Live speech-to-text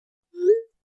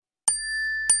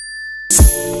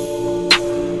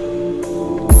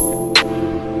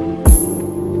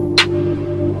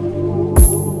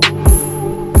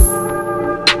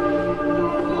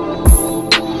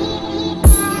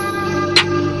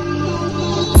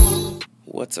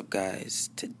What's up, guys?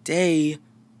 Today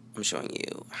I'm showing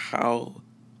you how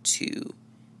to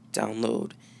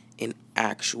download an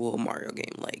actual Mario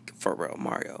game, like for real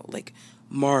Mario, like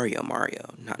Mario,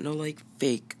 not no like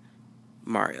fake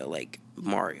Mario, like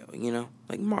Mario, you know,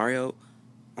 like Mario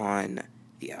on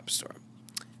the App Store.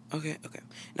 Okay.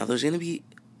 Now there's gonna be,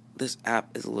 this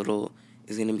app is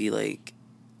gonna be like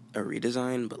a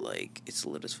redesign, but like it's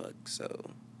lit as fuck.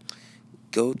 So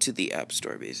go to the App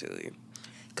Store basically,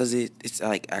 because it's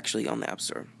like actually on the App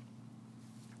Store.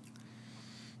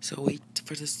 So wait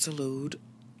for this to load.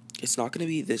 It's not gonna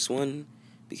be this one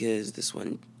because this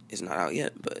one is not out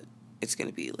yet, but it's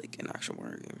gonna be like an actual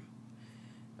Mario game.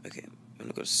 Okay, I'm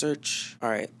gonna go to search.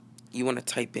 Alright, you wanna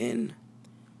type in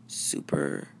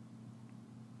Super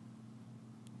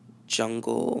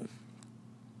Jungle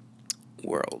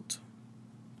World.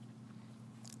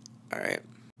 Alright,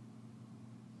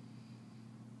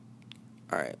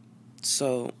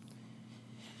 so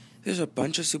there's a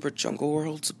bunch of Super Jungle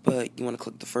Worlds, but you want to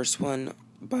click the first one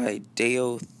by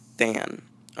ʄөөÄ.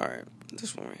 Alright,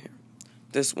 this one right here.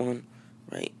 This one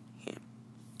right here.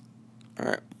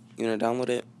 Alright, you want to download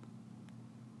it?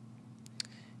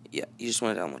 Yeah, you just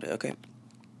want to download it, okay?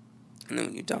 And then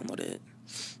when you download it,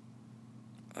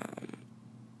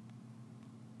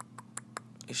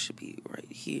 it should be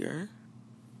right here.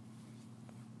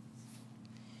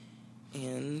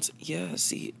 And yeah,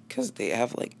 see, because they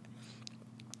have like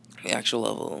the actual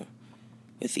level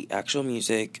with the actual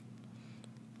music.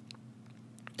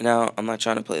 Now, I'm not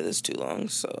trying to play this too long,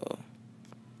 so,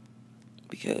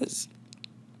 because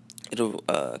it'll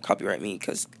copyright me,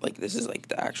 because like this is like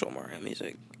the actual Mario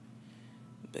music.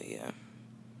 But yeah.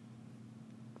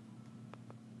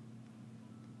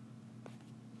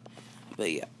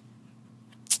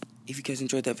 If you guys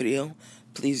enjoyed that video,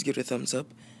 please give it a thumbs up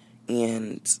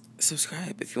and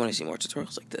subscribe if you want to see more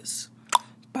tutorials like this.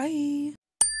 Bye!